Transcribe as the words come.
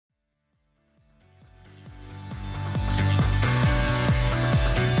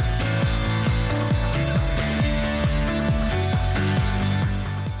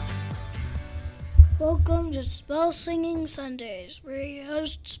welcome to Spell Singing Sundays. We're your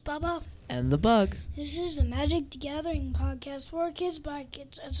hosts, Bubba. And the Bug. This is the Magic the Gathering podcast for kids by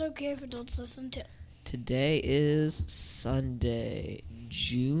kids. It's okay if adults listen too. Today is Sunday,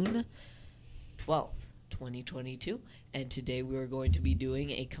 June 12th, 2022. And today we are going to be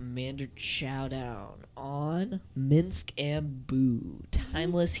doing a Commander Chowdown on Minsc and Boo,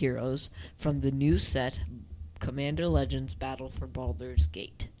 Timeless Heroes from the new set, Commander Legends Battle for Baldur's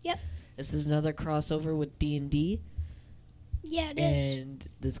Gate. Yep. This is another crossover with D&D. Yeah, it is. And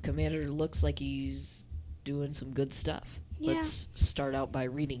this commander looks like he's doing some good stuff. Yeah. Let's start out by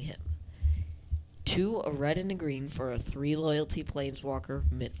reading him. 2, a red and a green for a 3 loyalty planeswalker,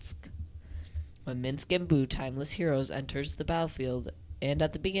 Minsc. When Minsc and Boo, Timeless Heroes, enters the battlefield, and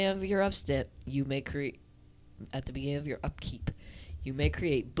at the beginning of your upkeep, you may create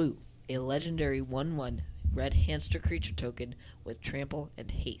Boo, a legendary 1/1 red hamster creature token with trample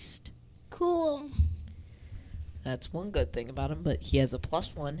and haste. Cool. That's one good thing about him, but he has a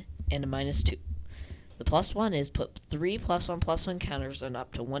 +1 and a -2. The +1 is put 3 +1/+1 counters on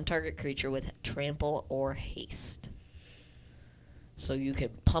up to one target creature with trample or haste. So you can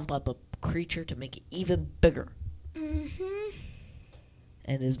pump up a creature to make it even bigger. And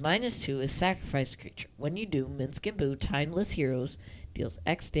his -2 is sacrifice a creature. When you do, Minsc and Boo, Timeless Heroes, deals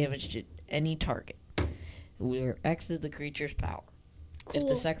X damage to any target, where X is the creature's power. Cool. If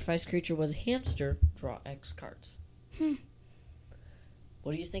the sacrifice creature was a hamster, draw X cards.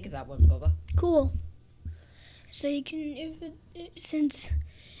 What do you think of that one, Bubba? Cool. So you can, since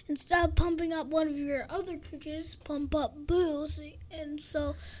instead of pumping up one of your other creatures, pump up Boo, so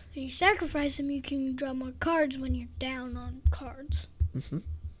when you sacrifice him, you can draw more cards when you're down on cards.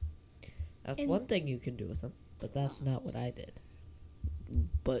 That's one thing you can do with him, but that's not what I did.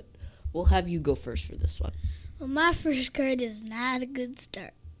 But we'll have you go first for this one. Well, my first card is not a good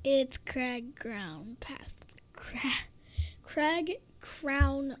start. It's Crag Crown Pathway.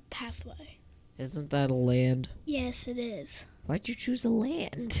 Isn't that a land? Yes, it is. Why'd you choose a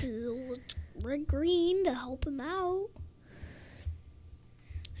land? It's red green to help him out.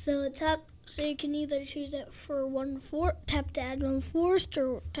 So you can either choose it for tap to add 1 forest,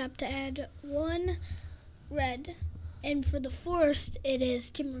 or tap to add 1 red. And for the forest, it is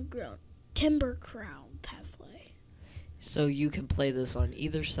Timber Crown Pathway. So you can play this on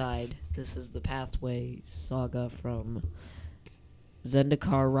either side. This is the Pathway saga from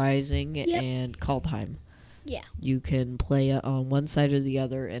Zendikar Rising and Kaldheim. Yeah. You can play it on one side or the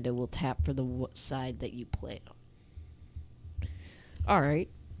other, and it will tap for the side that you play it on. Alright.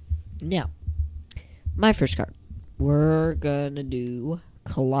 Now, my first card. We're going to do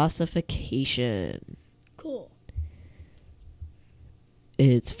Colossification. Cool.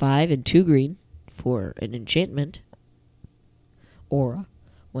 It's 5 and 2 green for an enchantment. Aura.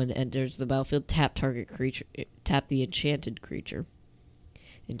 When it enters the battlefield, tap the enchanted creature.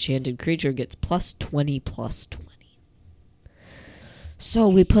 Enchanted creature gets +20/+20. So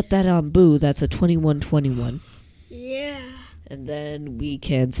we put that on Boo. That's a 21/21. Yeah. And then we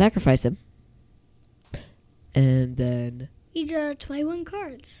can sacrifice him. And then... You draw 21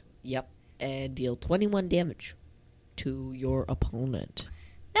 cards. Yep. And deal 21 damage to your opponent.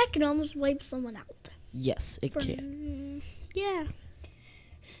 That can almost wipe someone out. Yes, it can. Yeah.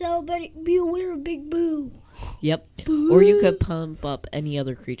 So, but beware of Big Boo. Yep. Boo. Or you could pump up any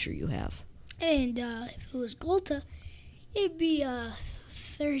other creature you have. And if it was Golta, it'd be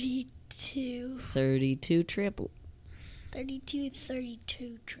 32. 32 trample. 32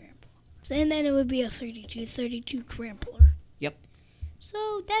 trample. And then it would be a 32 trampler. Yep.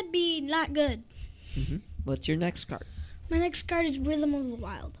 So that'd be not good. What's your next card? My next card is Rhythm of the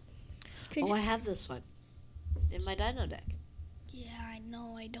Wild. I have this one in my Dino deck. Yeah, I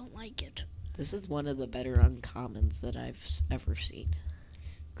know. I don't like it. This is one of the better uncommons that I've ever seen.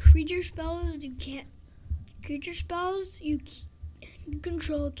 Creature spells you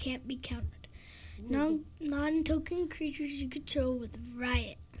control can't be countered. Non-token creatures you control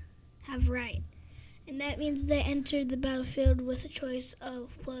have riot. And that means they enter the battlefield with a choice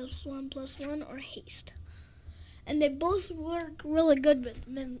of +1/+1 or haste. And they both work really good with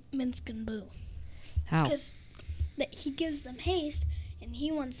Minsc and Boo. How? Because he gives them haste, and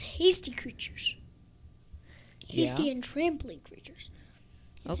he wants hasty creatures. Hasty and trampling creatures.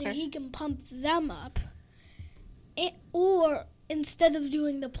 And so he can pump them up. Or instead of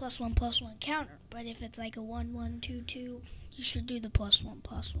doing the +1/+1 counter. But if it's like a 1/1/2/2, you should do the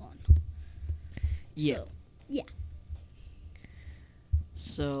 +1/+1. Yeah. So, yeah.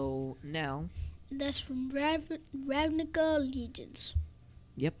 So now... That's from Ravnica Legions.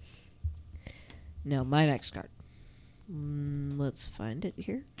 Yep. Now my next card. Let's find it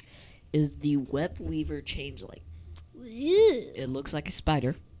here. is the Web Weaver Changeling. Ew. It looks like a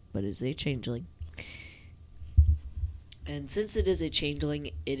spider, but it's a changeling. And since it is a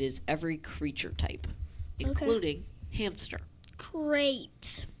changeling, it is every creature type, including hamster.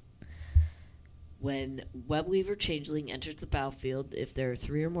 Great. When Web Weaver Changeling enters the battlefield, if there are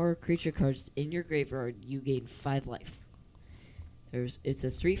 3 or more creature cards in your graveyard, you gain 5 life. It's a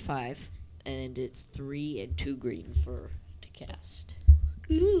 3/5, and it's 3 and 2 green to cast.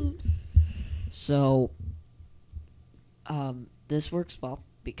 Ooh. So, this works well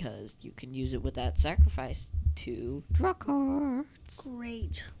because you can use it with that sacrifice to draw cards.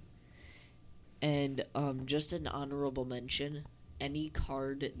 Great. And just an honorable mention, any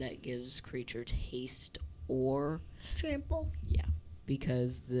card that gives creatures haste or Trample.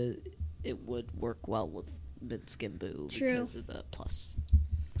 because it would work well with Minsc and Boo because of the plus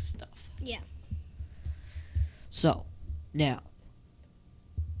stuff. Yeah. So, now,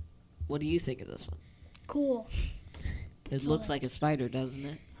 what do you think of this one? Cool. It looks like a spider, doesn't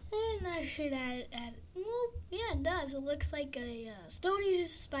it? And I should add well, yeah, it does. It looks like a stony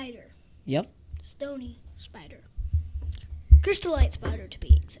spider. Yep. Stony spider. Crystallite spider, to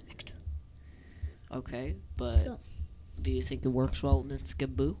be exact. Okay, but So, do you think it works well with Minsc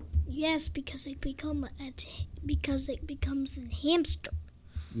and Boo? yes, because it becomes a hamster.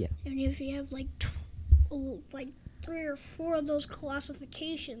 Yeah. And if you have like 3 or 4 of those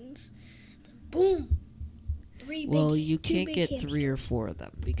classifications, then boom. Well, you two can't big get 3 or hamsters. 4 of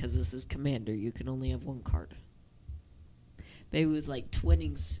them because this is Commander. You can only have 1 card. Maybe with like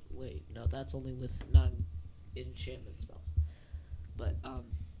Twinnings. Wait, no, that's only with non-enchantment spells. But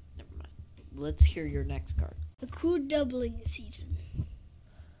never mind. Let's hear your next card. The crew doubling season.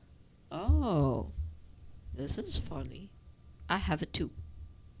 Oh, this is funny. I have it too.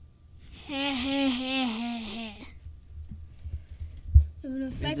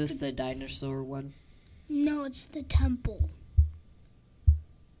 Is this the dinosaur one? No, it's the temple.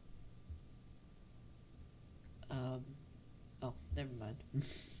 Oh, never mind.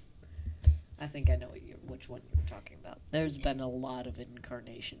 I think I know which one you were talking about. There's been a lot of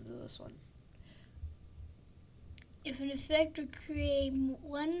incarnations of this one. If an effect would create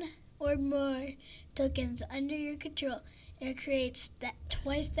 1 or more tokens under your control, it creates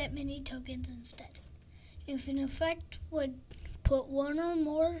twice that many tokens instead. If an effect would put 1 or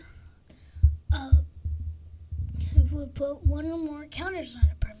more counters on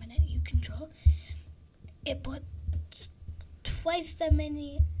a permanent you control, it puts twice that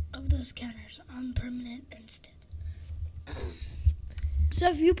many of those counters on permanent instead. So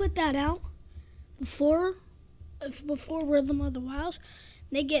if you put that out before Rhythm of the Wilds,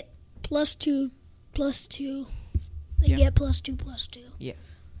 they get +2, +2. They get +2, +2. Yeah.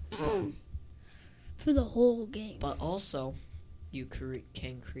 For the whole game. But also, you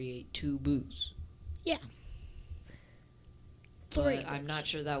can create 2 Boos. Yeah. But I'm not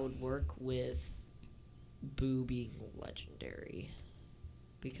sure that would work with Boo being legendary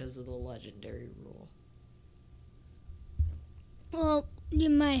because of the legendary rule. Well, you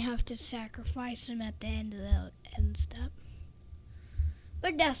might have to sacrifice him at the end of the end step.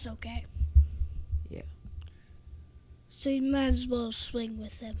 But that's okay. Yeah. So you might as well swing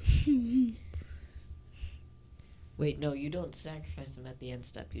with him. Wait, no, you don't sacrifice him at the end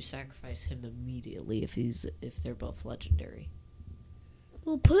step. You sacrifice him immediately if they're both legendary.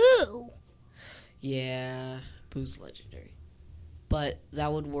 Well, Pooh! Yeah, Boo's legendary. But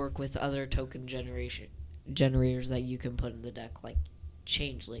that would work with other token generators that you can put in the deck, like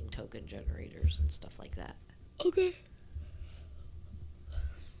changeling token generators and stuff like that. Okay.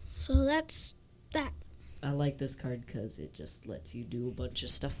 So that's that. I like this card because it just lets you do a bunch of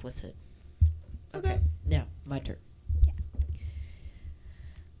stuff with it. Okay. Now, my turn. Yeah.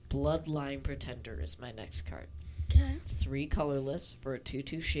 Bloodline Pretender is my next card. Okay. 3 colorless for a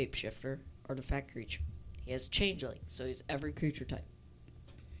 2/2 shapeshifter artifact creature. He has changeling, so he's every creature type,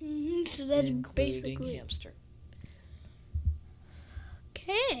 So that's including basically hamster.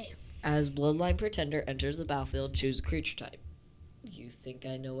 okay. As Bloodline Pretender enters the battlefield, choose a creature type. You think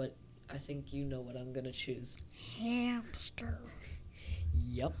I know what? I think you know what I'm gonna choose. Hamster.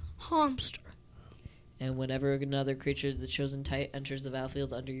 Yep. Hamster. And whenever another creature of the chosen type enters the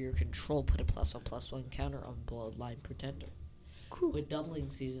battlefield under your control, put a +1/+1 counter on Bloodline Pretender. Cool. With doubling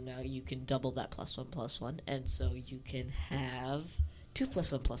season now, you can double that +1/+1, and so you can have 2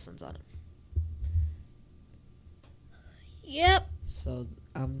 +1/+1s on him. Yep. So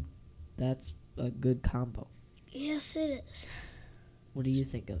that's a good combo. Yes, it is. What do you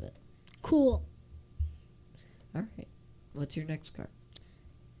think of it? Cool. All right. What's your next card?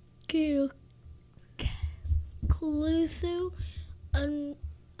 Cluthu,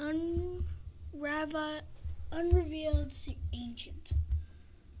 unrevealed ancient.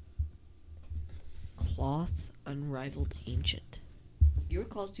 Cloth unrivaled ancient. You were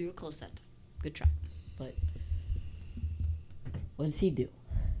close that time. Good try. But what does he do?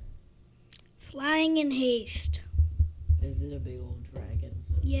 Flying in haste. Is it a big old dragon?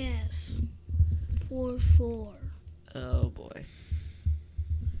 Yes. 4/4. Oh boy.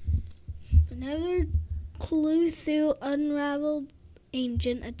 Another clue through unraveled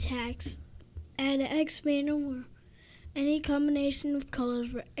ancient attacks. Add X mana where any combination of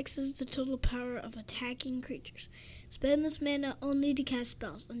colors where X is the total power of attacking creatures. Spend this mana only to cast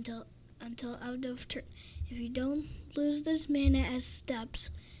spells until out of turn. If you don't lose this mana as steps,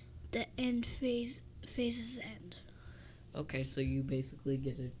 the end phases end. Okay, so you basically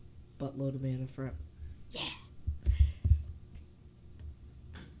get a buttload of mana forever. Yeah.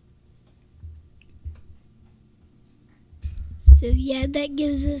 So yeah, that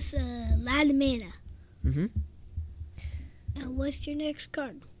gives us a lot of mana. Mm-hmm. And what's your next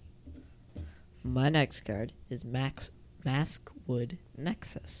card? My next card is Maskwood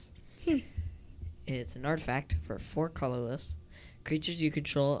Nexus. It's an artifact for 4 colorless. Creatures you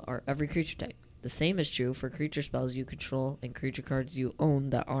control are every creature type. The same is true for creature spells you control and creature cards you own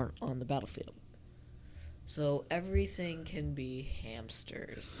that aren't on the battlefield. So everything can be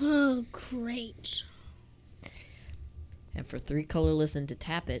hamsters. Oh, great. And for 3 colorless and to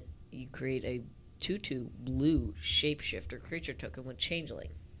tap it, you create a 2/2 blue shapeshifter creature token with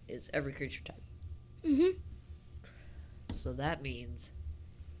changeling. Is every creature type. Mm-hmm. So that means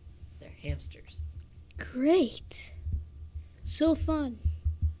they're hamsters. Great. So fun.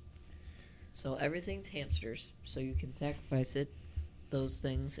 So everything's hamsters, so you can sacrifice those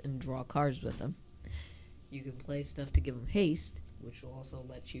things, and draw cards with them. You can play stuff to give them haste, which will also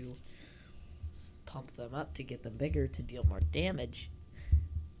let you pump them up to get them bigger to deal more damage.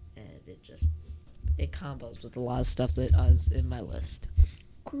 And it combos with a lot of stuff that is in my list.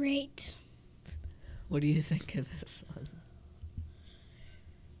 Great. What do you think of this one?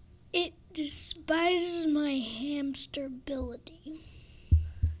 It despises my hamster ability.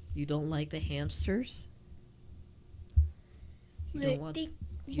 You don't like the hamsters? You don't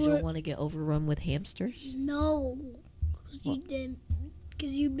want to get overrun with hamsters? No,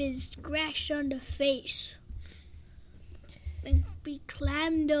 because you've been scratched on the face and be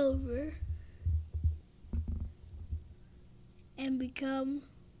clammed over and become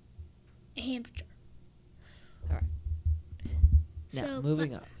a hamster. All right. Now, So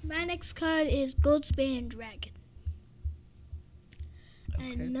moving on. My next card is Goldspan Dragon.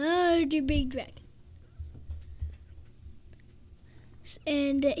 Okay. Another big dragon.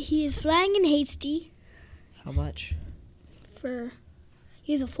 And he is flying and hasty. How much?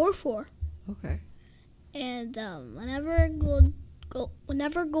 He's a 4/4. Okay. And whenever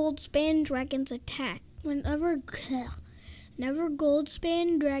Goldspan Dragons attack, whenever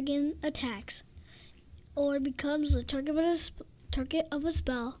Goldspan Dragon attacks or becomes the target of a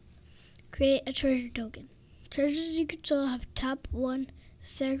spell, create a treasure token. Treasures you control have top 1,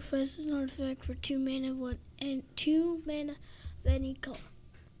 sacrifices an artifact for 2 mana and 2 mana of any color.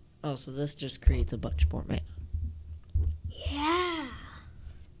 Oh, so this just creates a bunch more mana. Yeah.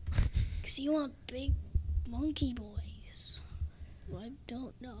 Because you want big monkey boys. I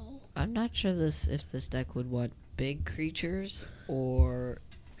don't know. I'm not sure if this deck would want big creatures or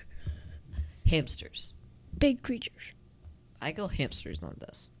hamsters. Big creatures. I go hamsters on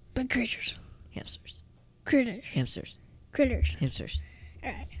this. Big creatures. Hamsters. Critters. Hamsters. Critters. Hamsters.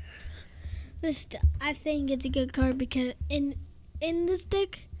 Alright. I think it's a good card because in this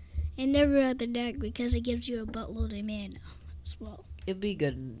deck and every other deck because it gives you a buttload of mana as well. It'd be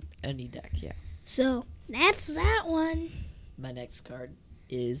good in any deck, yeah. So, that's that one. My next card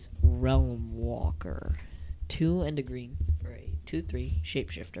is Realm Walker. 2 and a green for a 2/3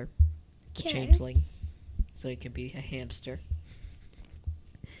 shapeshifter. The changeling. So it can be a hamster.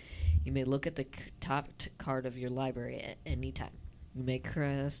 You may look at the top card of your library at any time. You may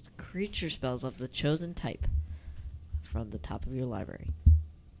cast creature spells of the chosen type from the top of your library.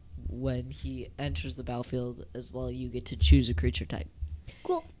 When he enters the battlefield as well, you get to choose a creature type.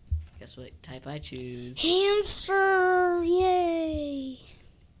 Cool. Guess what type I choose? Hamster! Yay!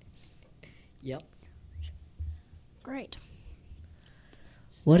 Yep. Great.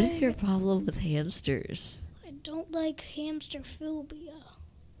 What is your problem with hamsters? I don't like hamster phobia.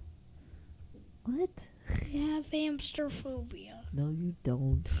 What? I have hamster phobia. No, you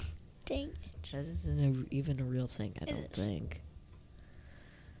don't. Dang it. That isn't even a real thing, I don't think.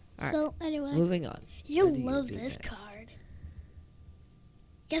 So, anyway. Moving on. You'll What do you love do this next? card.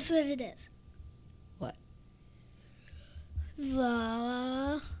 Guess what it is? What?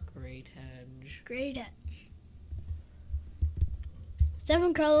 the Great Henge. Great Henge.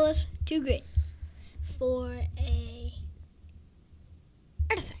 7 colorless, 2 green. For a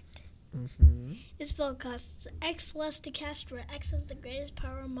artifact. Mm-hmm. This spell costs X less to cast, where X is the greatest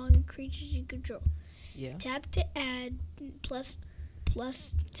power among creatures you control. Yeah. Tap to add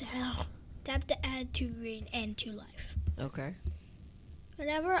tap to add 2 green and 2 life. Okay.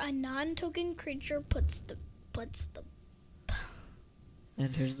 Whenever a non-token creature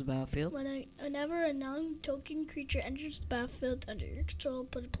Enters the battlefield. Whenever a non-token creature enters the battlefield under your control,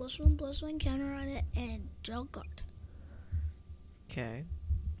 put a +1/+1 counter on it and draw a card. Okay.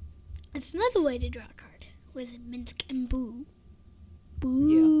 It's another way to draw a card with Minsk and Boo.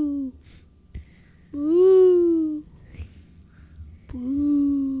 Boo. Yeah. Boo.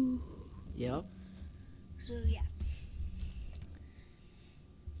 Boo. Yep. So yeah.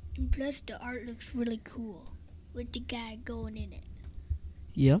 And plus the art looks really cool with the guy going in it.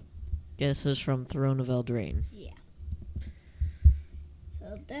 Yep. This is from Throne of Eldraine. Yeah.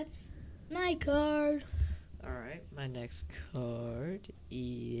 So that's my card. Alright, my next card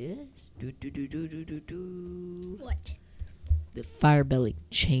is What? the Firebelly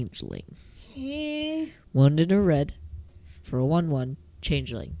Changeling. Eh. 1 and a red for a 1/1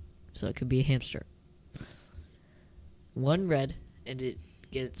 changeling. So it could be a hamster. 1 red, and it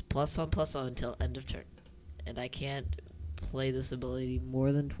gets +1/+1 until end of turn. And I can't play this ability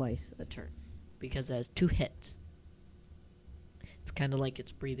more than twice a turn because it has 2 hits. It's kind of like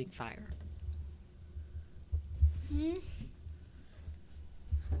it's breathing fire.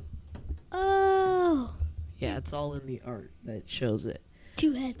 Oh. Yeah, it's all in the art that shows it.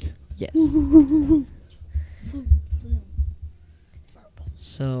 2 heads. Yes. Fireball.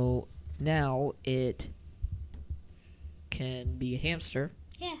 So now it can be a hamster,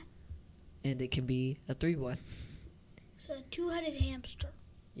 Yeah. and it can be a 3/1. So a 2-headed hamster.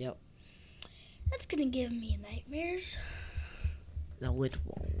 Yep. That's gonna give me nightmares. No, it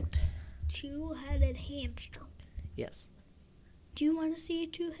won't. 2-headed hamster. Yes. Do you want to see a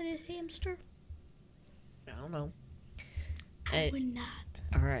 2-headed hamster? I don't know. I Hey. would not.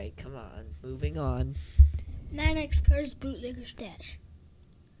 All right, come on. Moving on. 9X cards, bootlegger stash.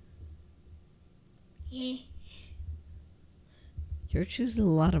 Yeah. You're choosing a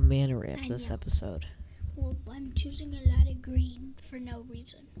lot of mana ramp I this know. episode. Well, I'm choosing a lot of green for no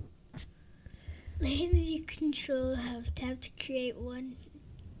reason. Lands you control have tap to create one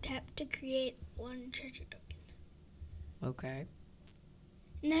treasure token. Okay.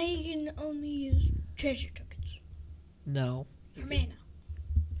 Now you can only use treasure tokens No. for mana.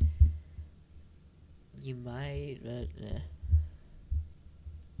 You might, but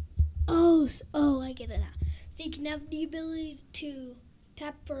Oh, I get it now. So you can have the ability to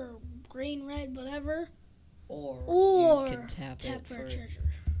tap for green, red, whatever, or you can tap it for for a treasure.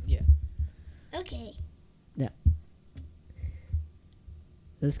 Yeah. Okay.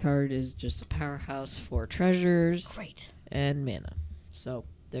 This card is just a powerhouse for treasures Great. and mana. So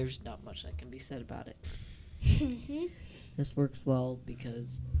there's not much that can be said about it. Mhm. This works well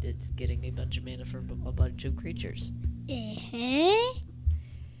because it's getting a bunch of mana from a bunch of creatures.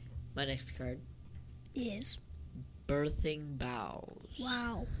 My next card, Yes. Birthing Boughs.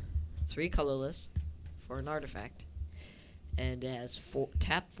 Wow. 3 colorless for an artifact. And it has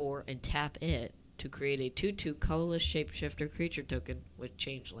tap 4 and tap it to create a 2/2 colorless shapeshifter creature token with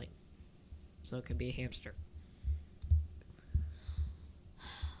changeling. So it can be a hamster.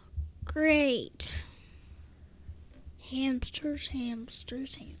 Great. Hamsters.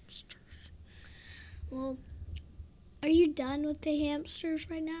 Well, are you done with the hamsters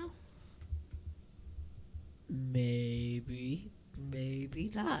right now? Maybe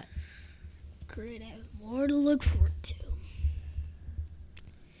not. Great, I have more to look forward to.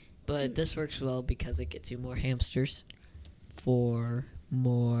 But this works well because it gets you more hamsters for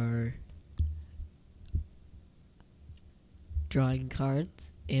more drawing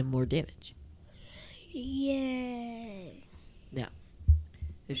cards and more damage. Yay.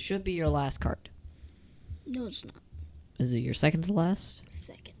 This should be your last card. No, it's not. Is it your second to last?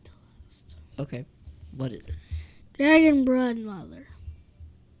 Second to last. Okay. What is it? Dragon Brood Mother.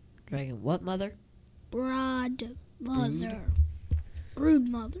 Dragon what mother? Brood Mother. Brood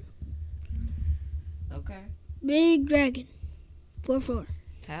Mother. Okay. Big dragon. 4/4.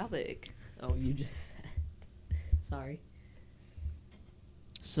 How big? Oh, you just said. Sorry.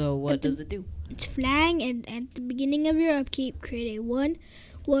 So what does it do? It's flying, and at the beginning of your upkeep, create a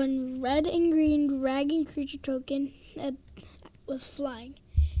 1/1 red and green dragon creature token with flying,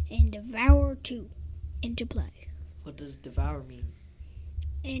 and devour 2 into play. What does devour mean?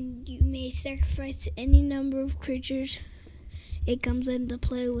 And you may sacrifice any number of creatures it comes into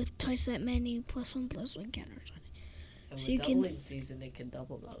play with twice that many +1/+1 counters on it. And So with you can doubling season, it can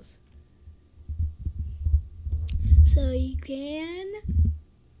double those. So you can.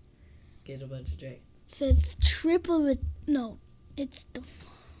 Get a bunch of dragons. So it's triple the. No, it's the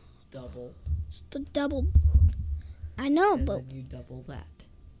Double. It's the double. I know, And but then you double that.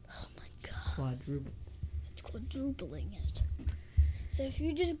 oh my god, Quadruple. it's quadrupling it. So if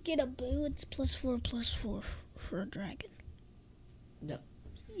you just get a boo, it's +4/+4 for a dragon. No.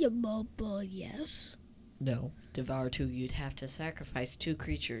 Yeah, but yes. No. Devour 2, you'd have to sacrifice 2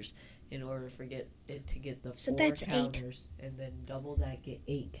 creatures in order to get the So 4 that's 8. counters, and then double that, get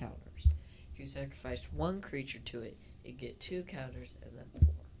 8 counters. If you sacrificed 1 creature to it, it'd get 2 counters and then 4.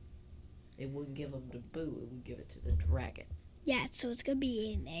 It wouldn't give them to Boo, it would give it to the dragon. Yeah, so it's gonna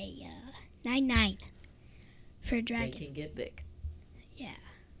be in a 9/9 for a dragon. They can get big. Yeah.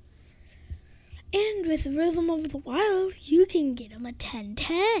 And with Rhythm of the Wild, you can get them a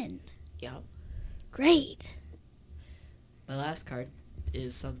 10/10. Yup. Great. My last card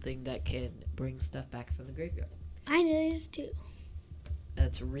is something that can bring stuff back from the graveyard. I know this too.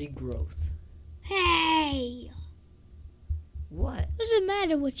 That's Regrowth. Hey! What? What's the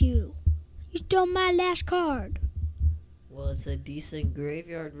matter with you? You stole my last card. Well, it's a decent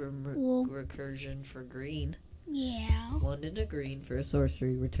graveyard Well- recursion for green. Yeah. 1 and a green for a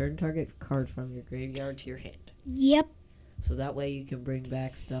sorcery. Return target card from your graveyard to your hand. Yep. So that way you can bring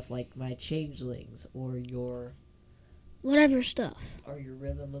back stuff like my changelings or your Whatever stuff.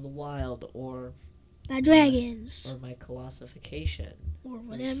 Rhythm of the Wild or My dragons. my colossification Or or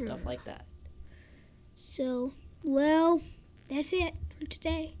whatever. stuff like that. So, well, that's it for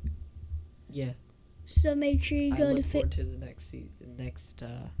today. Yeah. So make sure you I go look to forward to the next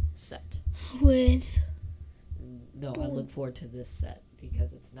set. with No, I look forward to this set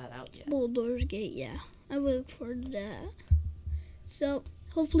because it's not out yet. Baldur's Gate. Yeah, I look forward to that. So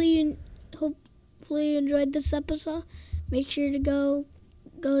hopefully you enjoyed this episode. Make sure to go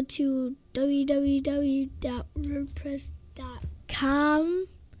to www.wordpress.com.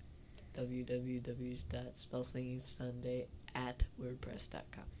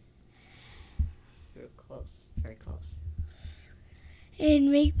 www.spellslingingsunday@wordpress.com. You're close, very close.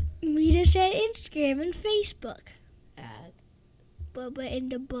 And meet us at Instagram and Facebook. At Bubba and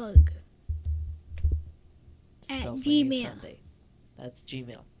the Bug. At Spellslinging Gmail. Sunday. That's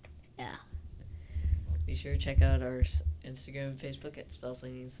Gmail. Yeah. Be sure to check out our Instagram and Facebook at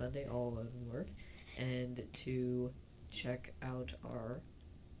Spellslinging Sunday, all one word, and to check out our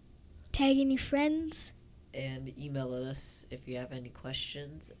Tag any friends. and email us if you have any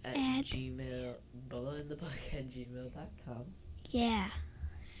questions at Gmail, bubbaandthebug@gmail.com. Yeah.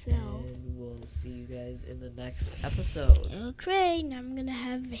 So. And we'll see you guys in the next episode. Okay, now I'm gonna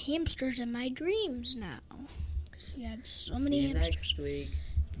have hamsters in my dreams now. 'Cause we had so many See you hamsters. next week.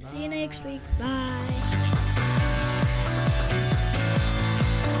 See you next Bye. week. Bye.